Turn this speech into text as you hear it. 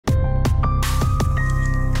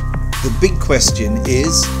The big question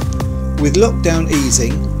is, with lockdown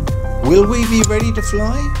easing, will we be ready to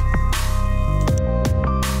fly?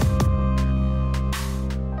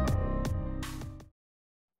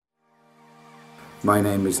 My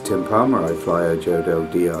name is Tim Palmer. I fly a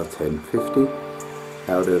Jodel DR1050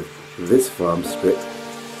 out of this farm strip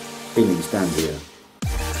in East Anglia.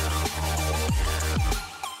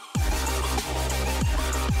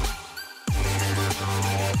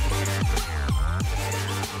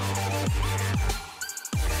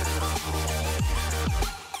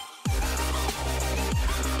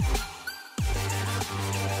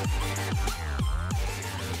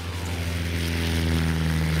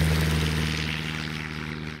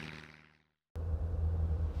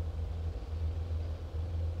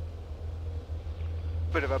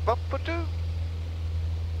 Bit of a bump or two,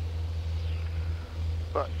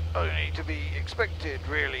 but only to be expected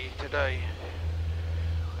really today.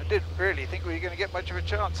 I didn't really think we were going to get much of a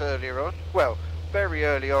chance earlier on. Well, very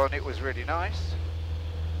early on it was really nice,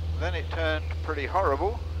 then it turned pretty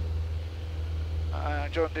horrible.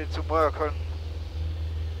 John did some work on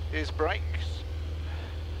his brakes.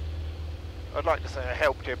 I'd like to say I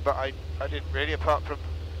helped him, but I didn't really, apart from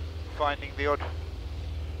finding the odd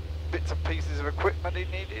bits and pieces of equipment he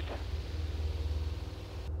needed.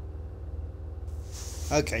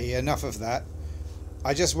 Okay, enough of that.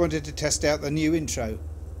 I just wanted to test out the new intro.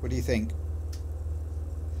 What do you think?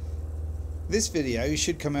 This video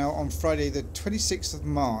should come out on Friday the 26th of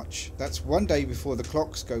March. That's one day before the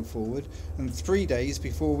clocks go forward and 3 days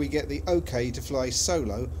before we get the OK to fly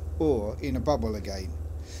solo or in a bubble again.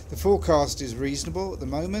 The forecast is reasonable at the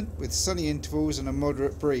moment, with sunny intervals and a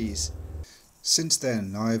moderate breeze. Since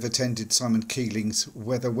then, I have attended Simon Keeling's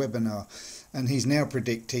weather webinar, and he's now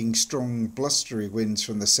predicting strong blustery winds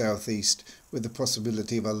from the southeast with the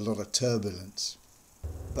possibility of a lot of turbulence.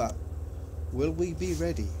 But will we be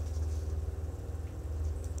ready?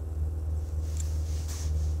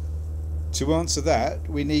 To answer that,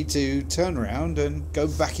 we need to turn around and go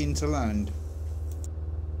back into land.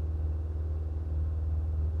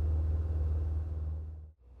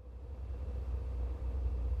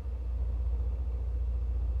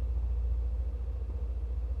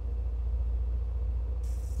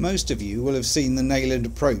 Most of you will have seen the Nayland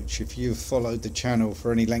approach if you've followed the channel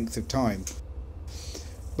for any length of time.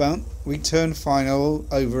 But we turn final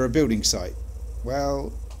over a building site.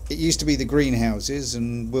 Well, it used to be the greenhouses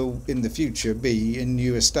and will in the future be a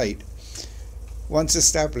new estate. Once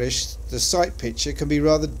established, the site picture can be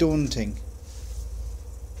rather daunting.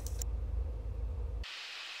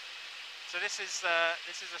 So this is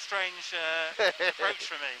a strange approach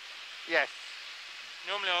for me. Yes.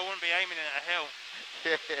 Normally I wouldn't be aiming at a hill.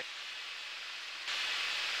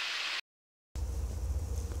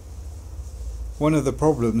 One of the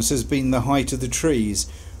problems has been the height of the trees,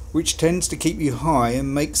 which tends to keep you high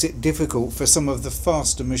and makes it difficult for some of the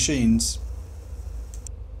faster machines.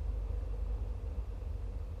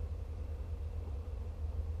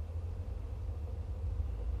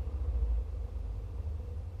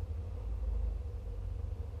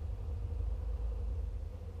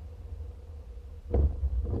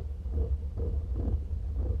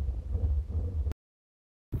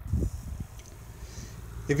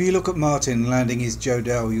 If you look at Martin landing his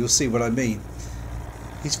Jodel, you'll see what I mean.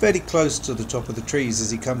 He's fairly close to the top of the trees as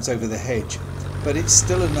he comes over the hedge, but it's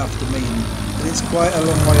still enough to mean that it's quite a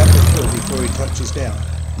long way up the hill before he touches down.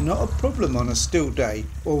 Not a problem on a still day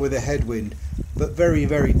or with a headwind, but very,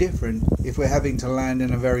 very different if we're having to land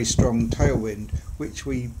in a very strong tailwind, which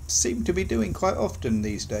we seem to be doing quite often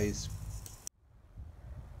these days.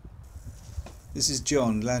 This is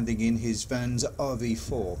John landing in his Van's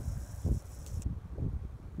RV4.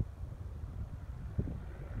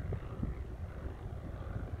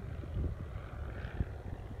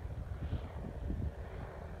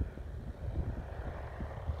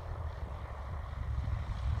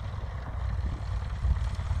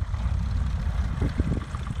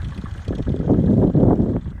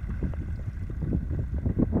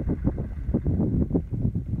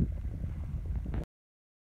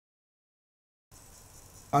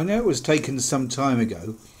 I know it was taken some time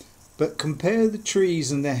ago, but compare the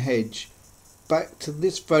trees and the hedge back to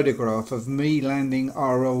this photograph of me landing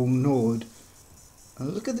our old Nord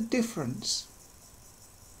and look at the difference.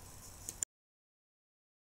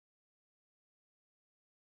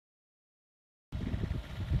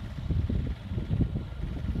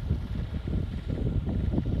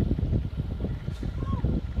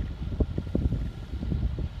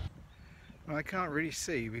 I can't really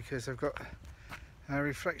see because I've got a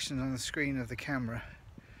reflection on the screen of the camera,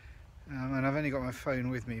 and I've only got my phone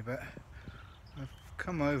with me, but I've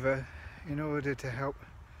come over in order to help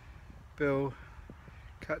Bill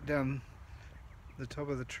cut down the top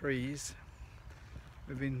of the trees.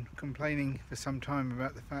 We've been complaining for some time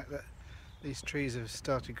about the fact that these trees have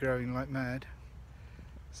started growing like mad.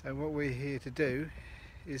 So what we're here to do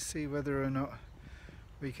is see whether or not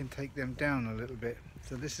we can take them down a little bit.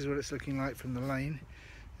 So this is what it's looking like from the lane.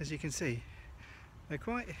 As you can see, they're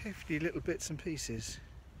quite hefty little bits and pieces.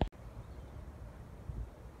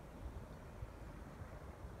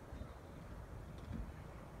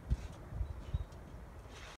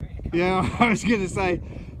 Yeah, I was going to say,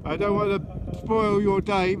 I don't want to spoil your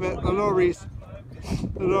day, but the lorry's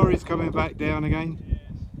coming back down again.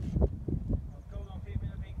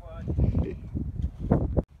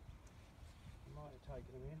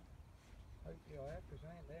 Hopefully I have, because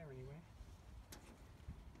I ain't there anywhere.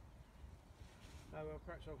 Oh well,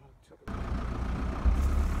 perhaps I'll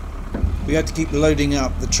We had to keep loading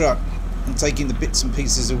up the truck and taking the bits and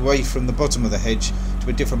pieces away from the bottom of the hedge to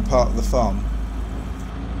a different part of the farm.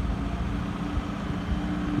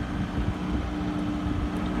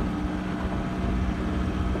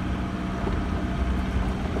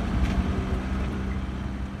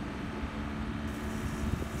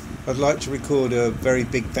 I'd like to record a very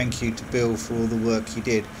big thank you to Bill for all the work he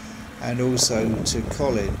did, and also to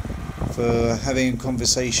Colin for having a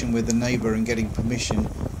conversation with the neighbour and getting permission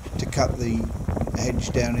to cut the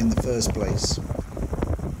hedge down in the first place.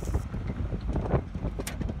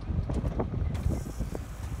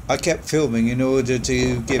 I kept filming in order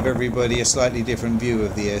to give everybody a slightly different view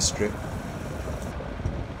of the airstrip.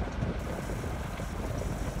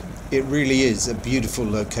 It really is a beautiful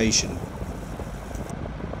location.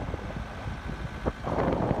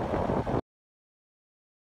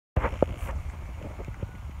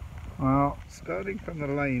 Well, starting from the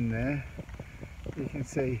lane there, you can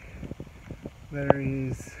see there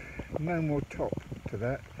is no more top to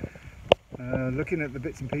that. Looking at the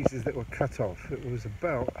bits and pieces that were cut off, it was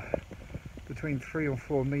about between 3 or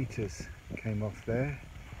 4 metres came off there,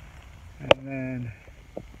 and then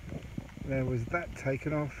there was that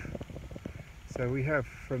taken off. So we have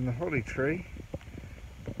from the holly tree,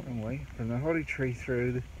 Runway, from the holly tree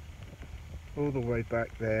through all the way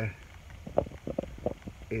back there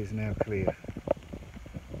is now clear,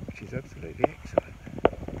 which is absolutely excellent.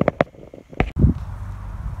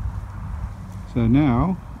 So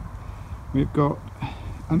now we've got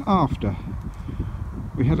an after.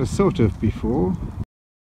 We had a sort of before,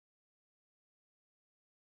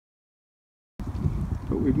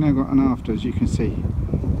 but we've now got an after. As you can see,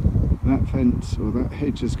 that fence or that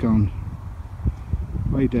hedge has gone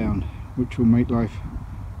way down, which will make life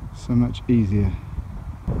so much easier.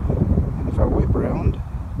 And if I whip round,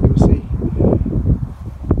 you'll see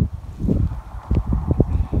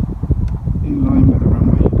in line with the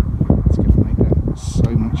runway. It's going to make that so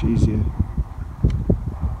much easier.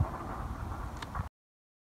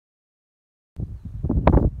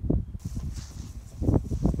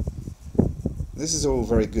 This is all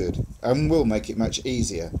very good and will make it much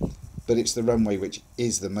easier, but it's the runway which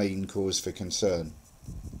is the main cause for concern.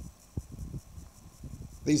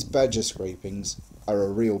 These badger scrapings are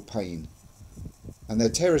a real pain, and they're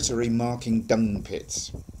territory marking dung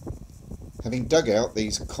pits. Having dug out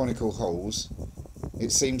these conical holes,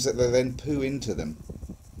 it seems that they then poo into them.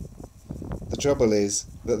 The trouble is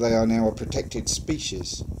that they are now a protected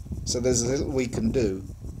species, so there's little we can do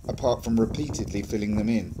apart from repeatedly filling them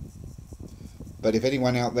in. But if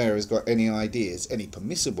anyone out there has got any ideas, any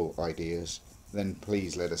permissible ideas, then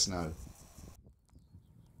please let us know.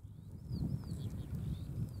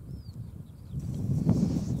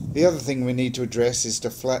 The other thing we need to address is to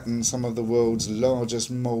flatten some of the world's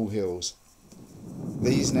largest molehills.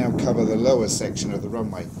 These now cover the lower section of the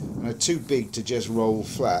runway and are too big to just roll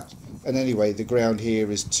flat, and anyway the ground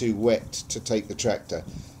here is too wet to take the tractor,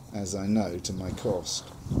 as I know to my cost.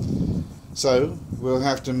 So we'll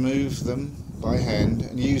have to move them by hand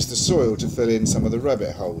and use the soil to fill in some of the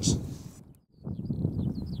rabbit holes.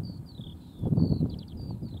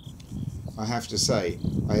 I have to say,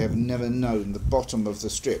 I have never known the bottom of the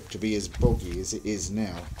strip to be as boggy as it is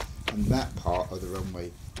now, and that part of the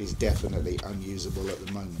runway is definitely unusable at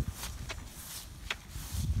the moment.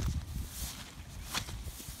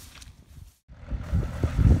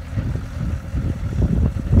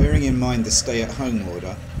 Bearing in mind the stay-at-home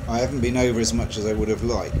order, I haven't been over as much as I would have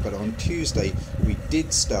liked, but on Tuesday we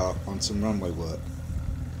did start on some runway work.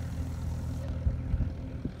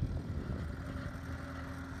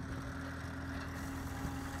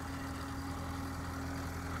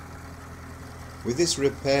 With this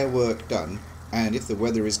repair work done, and if the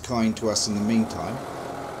weather is kind to us in the meantime,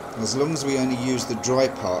 as long as we only use the dry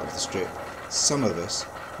part of the strip, some of us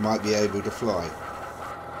might be able to fly.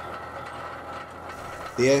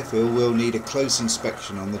 The airfield will need a close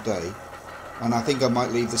inspection on the day, and I think I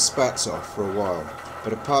might leave the spats off for a while,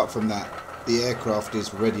 but apart from that, the aircraft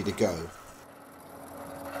is ready to go.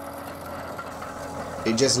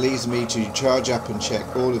 It just leaves me to charge up and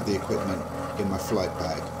check all of the equipment in my flight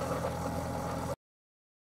bag.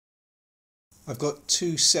 I've got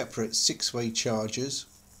two separate 6-way chargers.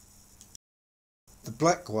 The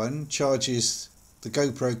black one charges the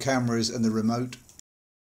GoPro cameras and the remote,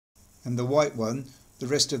 and the white one the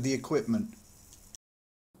rest of the equipment.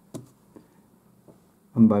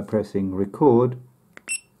 And by pressing record,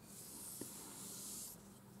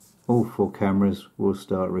 all 4 cameras will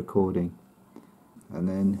start recording. And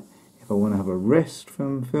then if I want to have a rest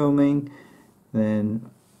from filming, then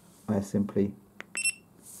I simply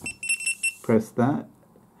press that.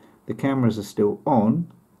 The cameras are still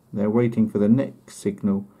on, they're waiting for the next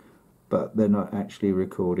signal, but they're not actually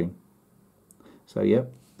recording. So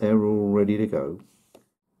yep, they're all ready to go.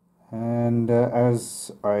 And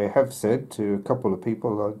as I have said to a couple of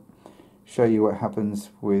people, I'll show you what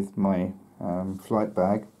happens with my flight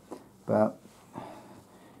bag. But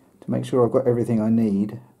to make sure I've got everything I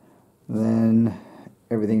need, then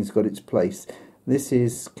everything's got its place. This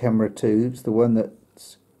is camera 2, it's the one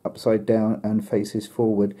that's upside down and faces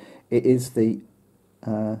forward. It is the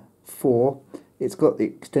 4. It's got the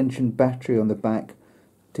extension battery on the back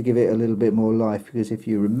to give it a little bit more life, because if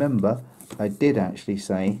you remember, I did actually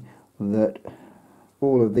say that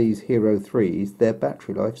all of these Hero 3s, their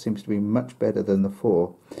battery life seems to be much better than the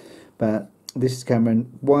 4. But this is camera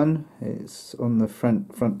 1, it's on the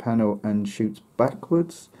front panel and shoots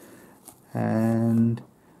backwards. And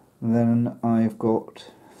then I've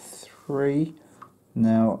got 3.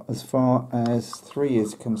 Now as far as 3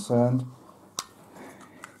 is concerned,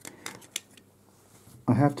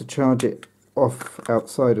 I have to charge it off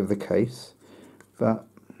outside of the case, but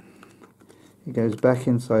it goes back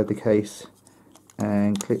inside the case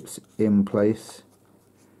and clips in place,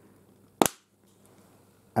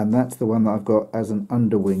 and that's the one that I've got as an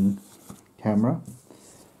underwing camera.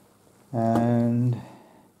 And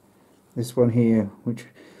this one here, which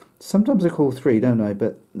sometimes I call 3, don't I,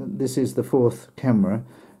 but this is the 4th camera,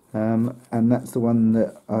 and that's the one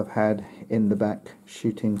that I've had in the back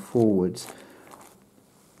shooting forwards.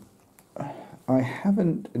 I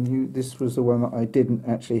haven't, this was the one that I didn't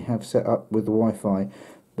actually have set up with the Wi-Fi,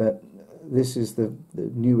 but this is the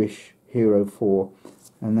newish Hero 4,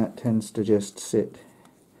 and that tends to just sit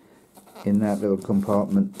in that little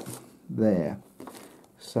compartment there.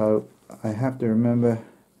 So I have to remember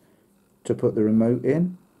to put the remote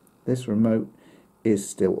in. This remote is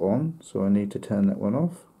still on, so I need to turn that one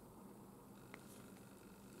off.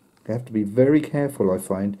 I have to be very careful, I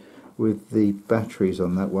find, with the batteries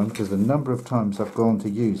on that one, because the number of times I've gone to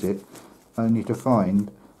use it only to find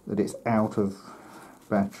that it's out of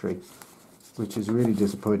battery, which is really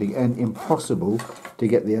disappointing and impossible to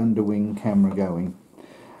get the underwing camera going.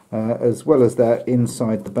 As well as that,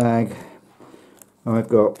 inside the bag I've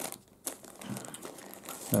got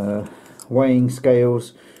weighing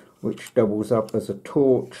scales, which doubles up as a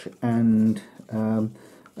torch, and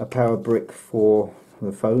a power brick for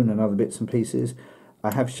the phone and other bits and pieces.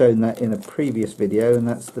 I have shown that in a previous video, and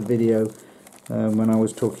that's the video when I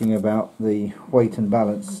was talking about the weight and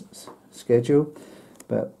balance schedule,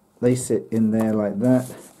 but they sit in there like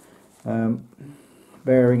that,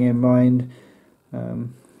 bearing in mind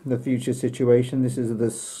the future situation. This is the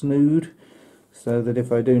snood, so that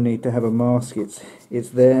if I do need to have a mask, it's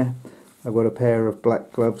there. I've got a pair of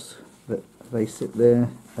black gloves that they sit there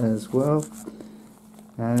as well.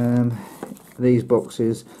 These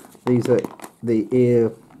boxes, these are the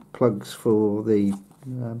ear plugs for the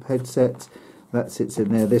headsets, that sits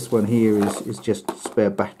in there. This one here is just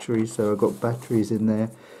spare batteries, so I've got batteries in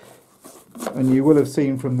there. And you will have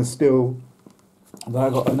seen from the still that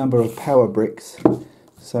I've got a number of power bricks.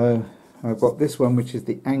 So I've got this one, which is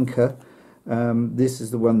the anchor. This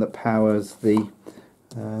is the one that powers the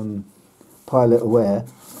pilot aware.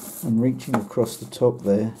 I'm reaching across the top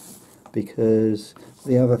there because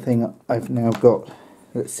the other thing I've now got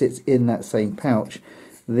that sits in that same pouch,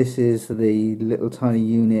 this is the little tiny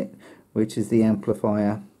unit which is the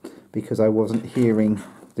amplifier, because I wasn't hearing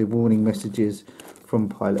the warning messages from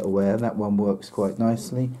pilot aware. That one works quite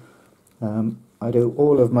nicely. I do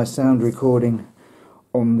all of my sound recording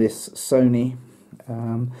on this Sony,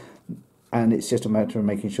 and it's just a matter of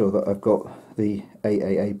making sure that I've got the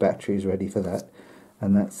AAA batteries ready for that,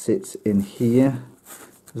 and that sits in here.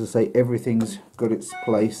 As I say, everything's got its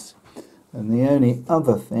place. And the only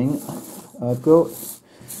other thing I've got,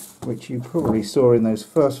 which you probably saw in those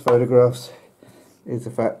first photographs, is the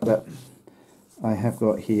fact that I have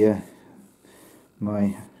got here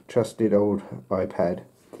my trusted old iPad,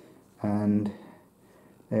 and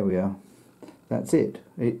there we are. That's it.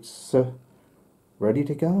 It's ready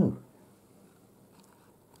to go.